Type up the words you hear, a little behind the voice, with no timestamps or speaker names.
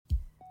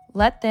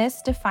Let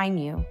this define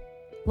you.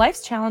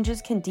 Life's challenges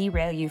can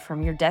derail you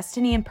from your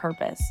destiny and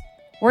purpose.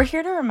 We're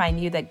here to remind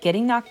you that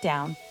getting knocked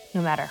down,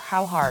 no matter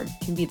how hard,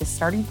 can be the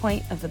starting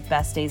point of the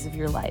best days of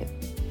your life.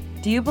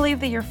 Do you believe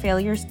that your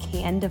failures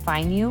can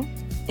define you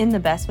in the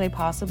best way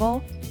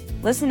possible?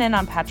 Listen in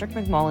on Patrick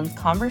McMullen's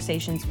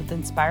conversations with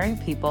inspiring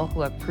people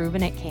who have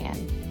proven it can.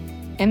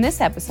 In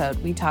this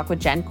episode, we talk with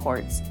Jenn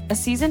Cordz, a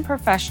seasoned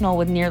professional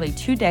with nearly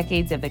 2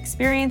 decades of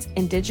experience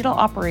in digital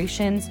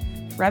operations,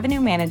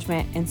 revenue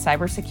management, and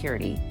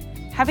cybersecurity,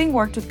 having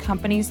worked with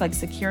companies like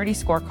Security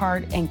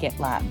Scorecard and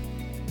GitLab.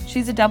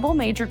 She's a double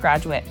major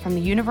graduate from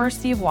the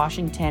University of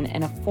Washington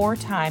and a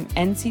 4-time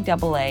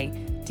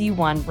NCAA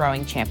D1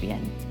 rowing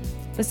champion.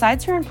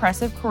 Besides her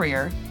impressive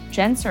career,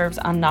 Jenn serves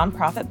on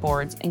nonprofit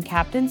boards and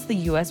captains the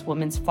U.S.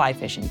 women's fly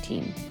fishing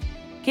team.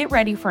 Get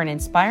ready for an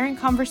inspiring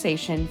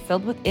conversation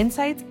filled with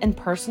insights and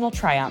personal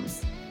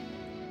triumphs.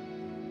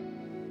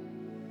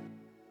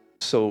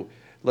 So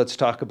let's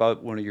talk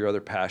about one of your other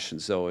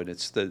passions, though, and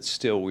it's that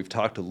still, we've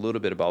talked a little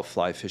bit about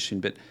fly fishing,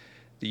 but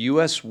the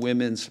U.S.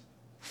 women's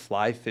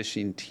fly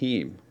fishing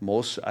team,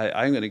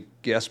 I'm going to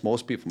guess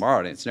most people from our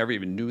audience never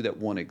even knew that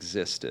one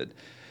existed.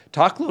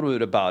 Talk a little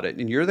bit about it.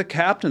 And you're the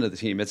captain of the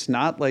team. It's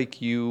not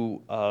like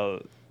you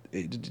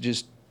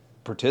just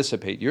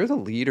participate. You're the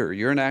leader.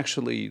 You're an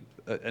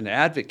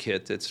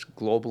advocate that's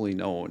globally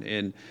known.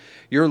 And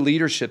your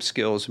leadership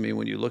skills, I mean,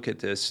 when you look at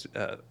this,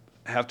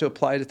 have to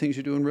apply to things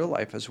you do in real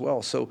life as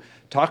well. So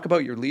talk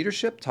about your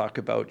leadership, talk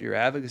about your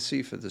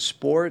advocacy for the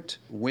sport,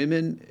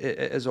 women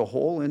as a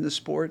whole in the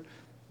sport.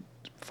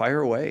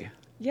 Fire away.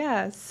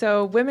 Yeah,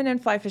 so women in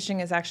fly fishing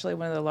is actually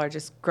one of the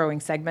largest growing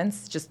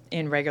segments just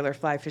in regular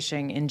fly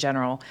fishing in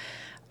general.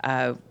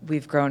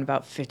 We've grown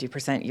about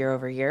 50% year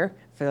over year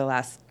for the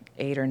last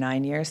 8 or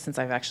 9 years since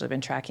I've actually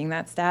been tracking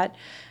that stat.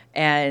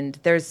 And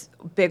there's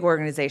big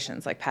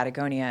organizations like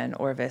Patagonia and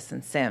Orvis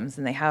and Sims,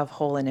 and they have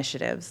whole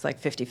initiatives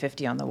like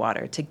 50-50 on the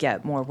water to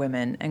get more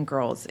women and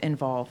girls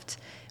involved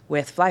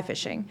with fly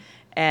fishing.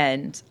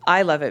 And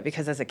I love it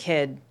because as a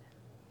kid,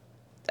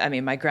 I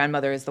mean, my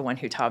grandmother is the one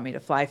who taught me to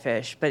fly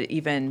fish, but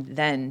even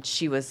then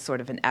she was sort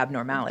of an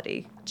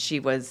abnormality. She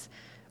was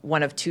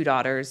one of 2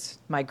 daughters.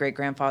 My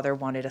great-grandfather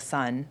wanted a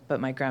son, but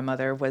my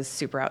grandmother was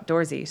super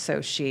outdoorsy,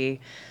 so she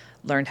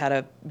learned how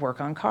to work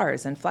on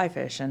cars and fly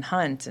fish and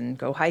hunt and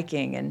go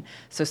hiking. And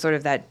so sort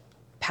of that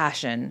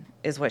passion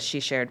is what she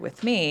shared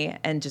with me,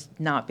 and just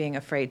not being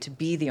afraid to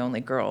be the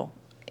only girl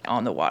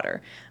on the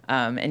water.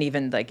 And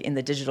even like in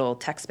the digital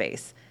tech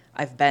space,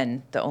 I've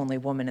been the only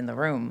woman in the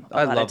room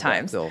a lot of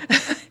times. That,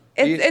 though.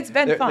 It's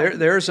been fun.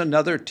 There's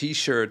another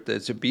T-shirt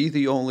that's to be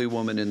the only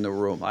woman in the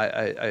room.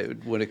 I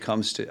when it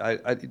comes to,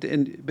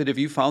 but have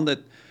you found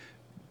that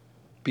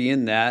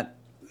being that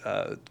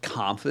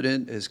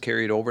confident has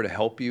carried over to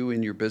help you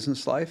in your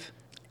business life?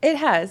 It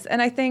has,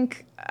 and I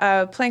think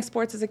playing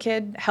sports as a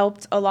kid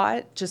helped a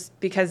lot, just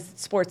because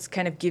sports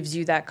kind of gives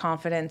you that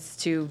confidence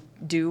to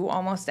do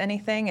almost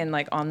anything, and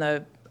like on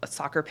the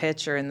soccer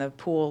pitch or in the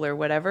pool or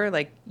whatever,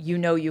 like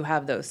you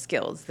have those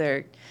skills.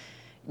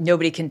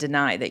 Nobody can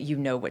deny that you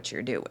know what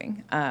you're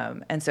doing.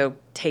 And so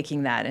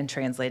taking that and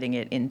translating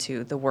it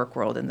into the work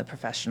world and the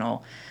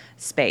professional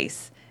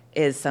space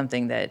is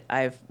something that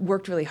I've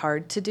worked really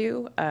hard to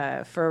do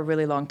for a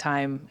really long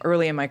time.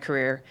 Early in my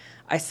career,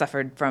 I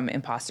suffered from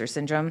imposter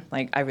syndrome.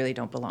 Like, I really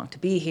don't belong to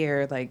be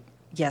here. Like,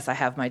 yes, I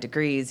have my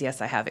degrees. Yes,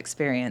 I have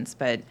experience,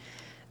 but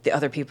the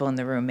other people in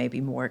the room may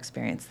be more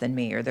experienced than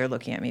me, or they're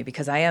looking at me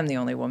because I am the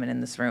only woman in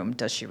this room.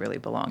 Does she really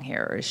belong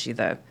here, or is she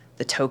the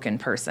token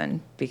person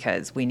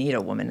because we need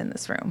a woman in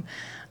this room?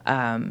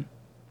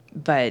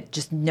 But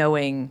just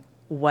knowing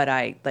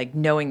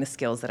knowing the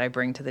skills that I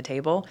bring to the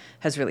table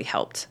has really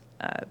helped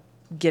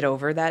get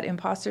over that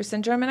imposter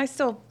syndrome. And I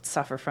still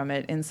suffer from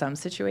it in some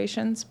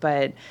situations,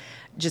 but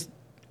just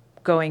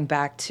going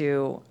back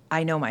to,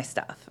 I know my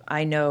stuff.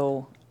 I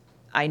know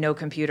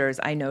computers,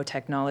 I know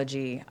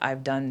technology,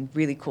 I've done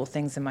really cool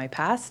things in my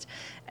past,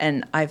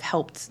 and I've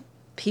helped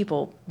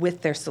people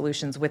with their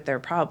solutions, with their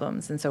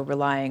problems. And so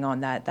relying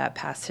on that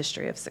past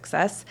history of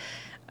success,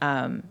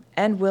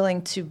 and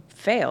willing to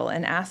fail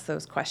and ask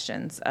those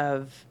questions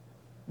of,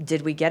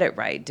 did we get it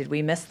right? Did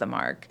we miss the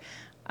mark?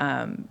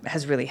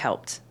 Has really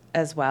helped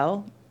as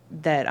well,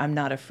 that I'm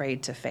not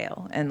afraid to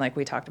fail. And like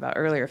we talked about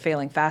earlier,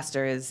 failing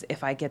faster is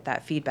if I get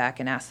that feedback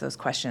and ask those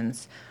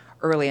questions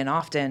early and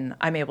often,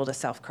 I'm able to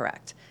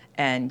self-correct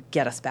and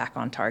get us back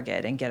on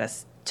target and get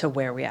us to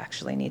where we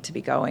actually need to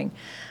be going.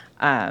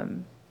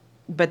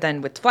 But then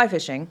with fly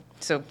fishing,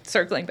 so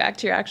circling back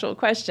to your actual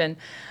question,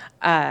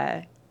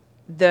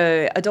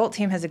 the adult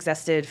team has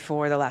existed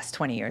for the last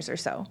 20 years or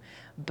so,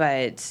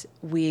 but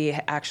we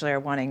actually are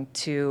wanting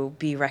to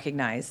be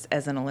recognized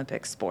as an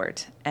Olympic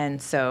sport.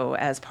 And so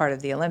as part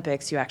of the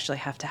Olympics, you actually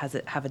have to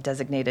have a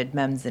designated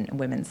men's and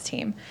women's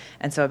team.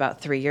 And so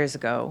about 3 years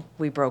ago,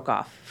 we broke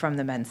off from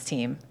the men's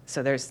team.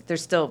 So there's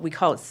still, we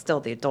call it still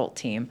the adult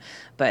team,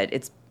 but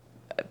it's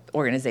an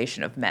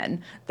organization of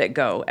men that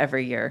go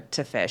every year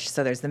to fish.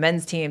 So there's the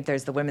men's team,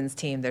 there's the women's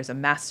team, there's a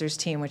masters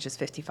team, which is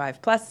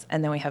 55 plus,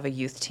 and then we have a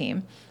youth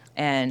team.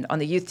 And on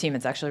the youth team,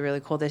 it's actually really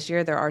cool this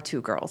year. There are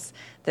 2 girls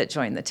that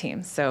joined the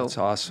team. So that's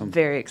awesome.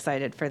 Very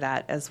excited for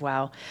that as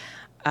well.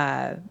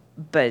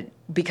 But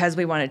because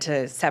we wanted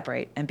to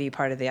separate and be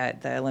part of the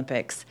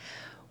Olympics,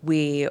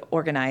 we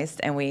organized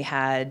and we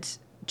had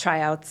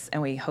tryouts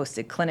and we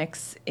hosted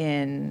clinics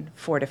in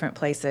 4 different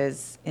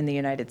places in the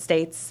United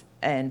States,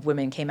 and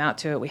women came out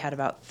to it. We had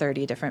about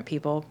 30 different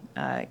people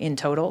in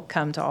total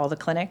come to all the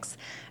clinics.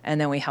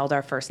 And then we held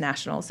our first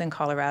nationals in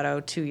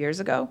Colorado 2 years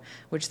ago,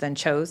 which then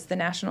chose the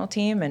national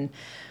team. And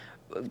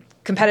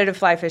competitive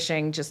fly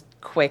fishing, just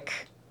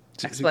quick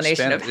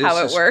explanation of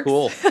how it works.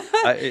 Cool.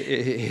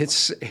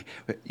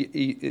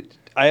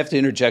 I have to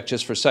interject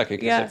just for a second,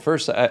 because at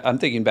first I'm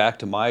thinking back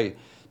to my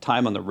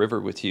time on the river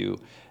with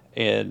you,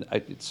 and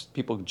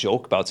people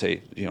joke about,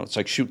 say, it's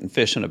like shooting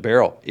fish in a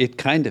barrel. It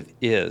kind of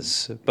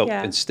is, but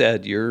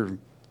instead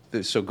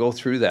so go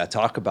through that,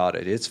 talk about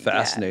it. It's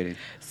fascinating. Yeah.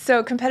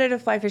 So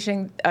competitive fly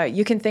fishing,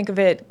 you can think of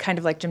it kind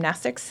of like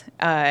gymnastics,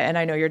 and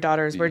I know your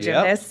daughters were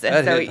gymnasts,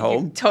 and so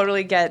you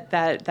totally get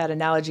that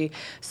analogy.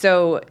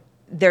 So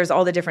there's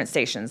all the different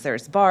stations.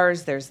 There's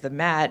bars, there's the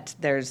mat,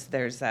 there's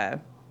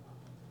the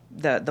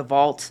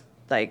vault.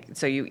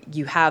 So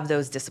you have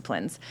those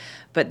disciplines,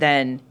 but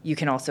then you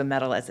can also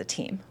medal as a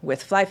team.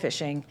 With fly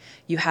fishing,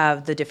 you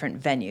have the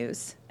different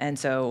venues, and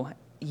so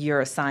you're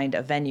assigned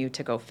a venue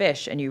to go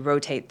fish, and you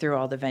rotate through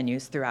all the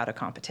venues throughout a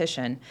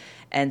competition.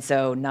 And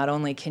so not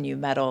only can you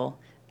medal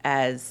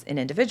as an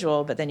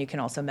individual, but then you can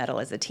also medal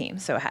as a team,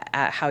 so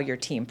how your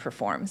team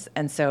performs.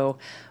 And so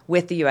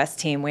with the U.S.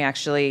 team, we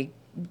actually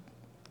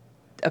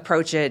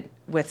approach it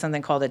with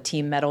something called a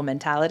team medal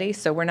mentality.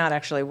 So we're not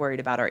actually worried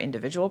about our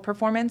individual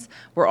performance.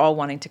 We're all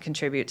wanting to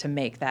contribute to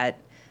make that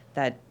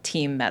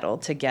team medal,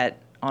 to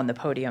get on the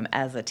podium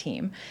as a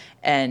team.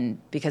 And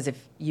because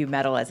if you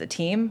medal as a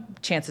team,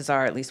 chances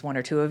are at least 1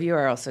 or 2 of you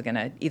are also going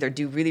to either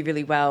do really,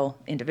 really well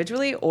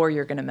individually, or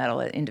you're going to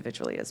medal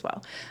individually as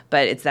well.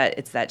 But it's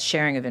that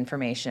sharing of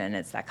information,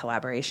 it's that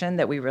collaboration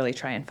that we really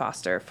try and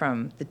foster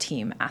from the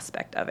team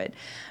aspect of it.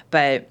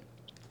 But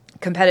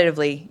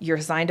competitively, you're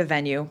assigned a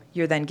venue.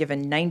 You're then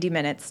given 90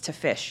 minutes to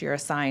fish. You're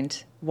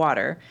assigned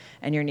water,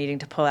 and you're needing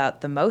to pull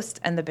out the most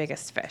and the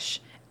biggest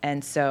fish.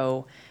 And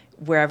so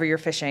wherever you're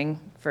fishing,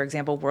 for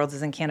example, Worlds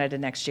is in Canada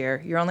next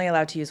year, you're only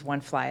allowed to use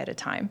 1 fly at a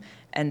time.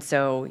 And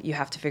so you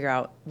have to figure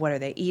out, what are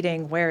they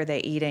eating, where are they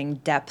eating,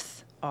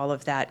 depth, all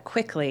of that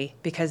quickly,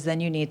 because then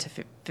you need to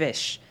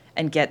fish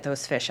and get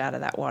those fish out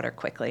of that water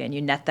quickly. And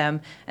you net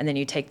them, and then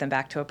you take them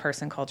back to a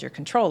person called your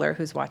controller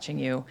who's watching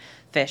you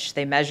fish.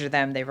 They measure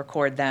them, they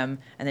record them,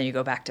 and then you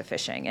go back to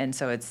fishing. And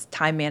so it's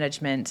time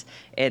management,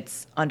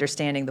 it's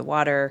understanding the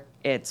water,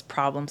 it's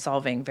problem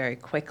solving very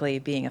quickly,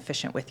 being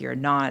efficient with your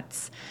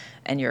knots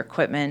and your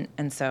equipment.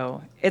 And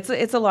so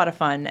it's a lot of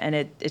fun, and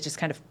it just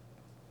kind of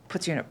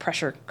puts you in a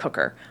pressure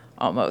cooker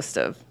almost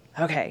of,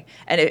 okay.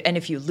 And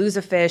if you lose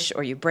a fish,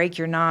 or you break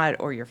your knot,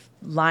 or your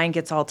line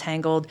gets all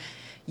tangled,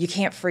 you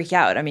can't freak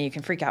out. I mean, you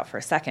can freak out for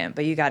a second,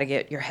 but you got to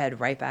get your head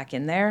right back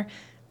in there.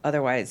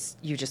 Otherwise,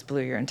 you just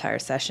blew your entire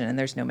session, and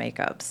there's no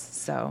makeups.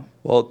 So,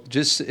 well,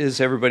 just as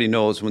everybody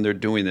knows, when they're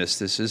doing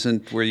this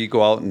isn't where you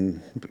go out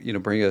and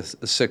bring a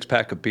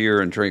 6-pack of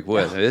beer and drink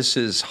with. This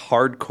is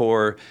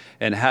hardcore,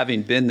 and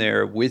having been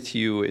there with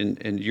you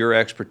and your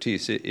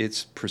expertise,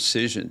 it's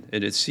precision,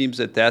 and it seems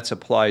that that's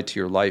applied to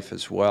your life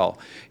as well.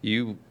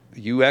 You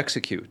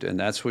execute, and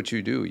that's what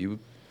you do. You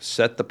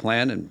set the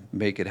plan and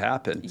make it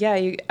happen.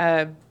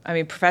 Yeah,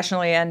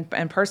 professionally and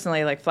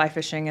personally, like fly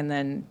fishing, and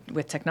then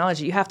with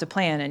technology, you have to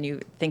plan and you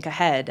think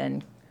ahead,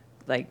 and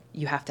like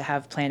you have to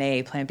have plan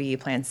A, plan B,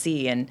 plan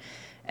C,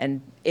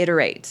 and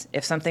iterate.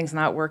 If something's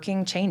not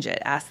working, change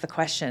it. Ask the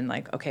question,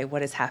 like, okay,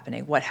 what is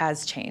happening? What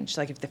has changed?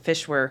 Like if the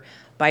fish were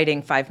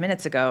biting 5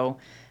 minutes ago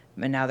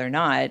and now they're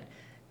not,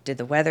 did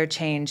the weather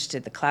change?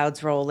 Did the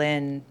clouds roll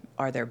in?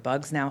 Are there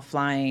bugs now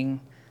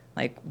flying?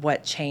 Like,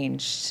 what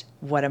changed?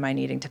 What am I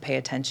needing to pay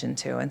attention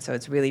to? And so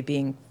it's really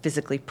being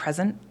physically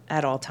present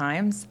at all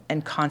times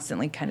and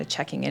constantly kind of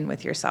checking in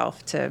with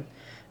yourself to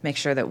make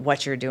sure that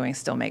what you're doing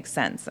still makes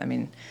sense. I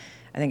mean,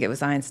 I think it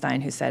was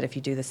Einstein who said, if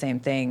you do the same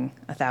thing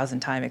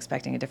 1,000 times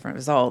expecting a different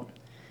result,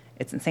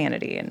 it's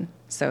insanity. And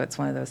so it's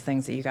one of those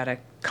things that you got to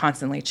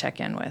constantly check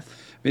in with.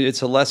 I mean,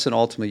 it's a lesson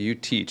ultimately you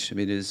teach. I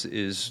mean,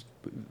 is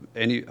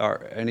any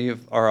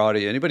of our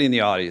audience, anybody in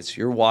the audience,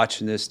 you're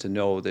watching this to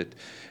know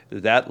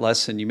that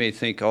lesson, you may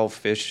think, oh,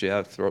 fish,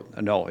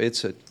 no,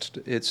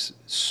 it's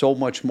so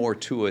much more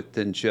to it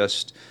than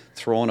just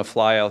throwing a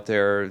fly out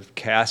there,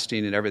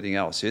 casting and everything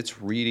else.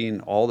 It's reading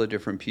all the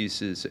different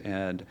pieces,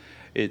 and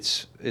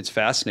it's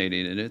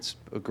fascinating, and it's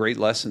a great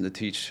lesson to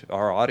teach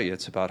our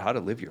audience about how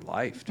to live your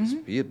life.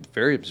 Just be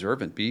very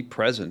observant, be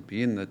present,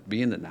 be in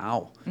the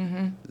now.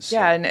 Mm-hmm. So.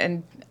 Yeah,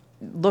 and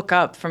look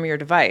up from your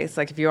device.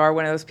 Like if you are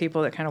one of those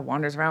people that kind of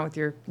wanders around with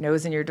your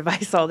nose in your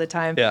device all the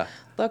time,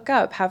 look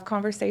up, have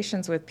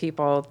conversations with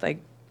people,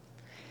 like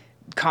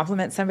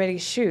compliment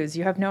somebody's shoes.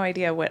 You have no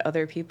idea what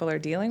other people are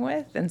dealing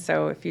with. And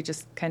so if you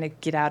just kind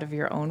of get out of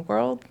your own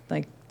world,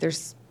 like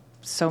there's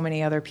so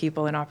many other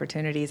people and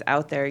opportunities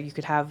out there. You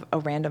could have a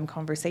random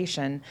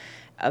conversation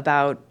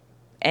about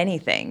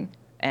anything.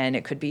 And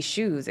it could be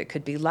shoes, it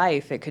could be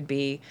life, it could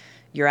be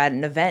you're at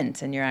an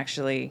event and you're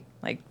actually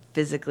like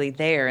physically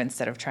there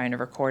instead of trying to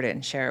record it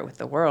and share it with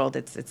the world.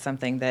 It's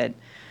something that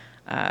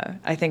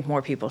I think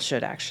more people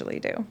should actually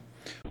do.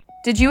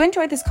 Did you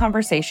enjoy this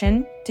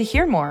conversation? To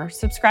hear more,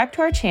 subscribe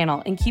to our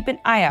channel and keep an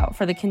eye out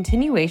for the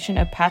continuation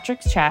of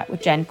Patrick's chat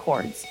with Jenn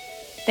Cordz.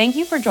 Thank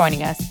you for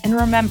joining us, and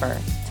remember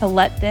to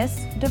let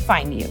this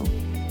define you.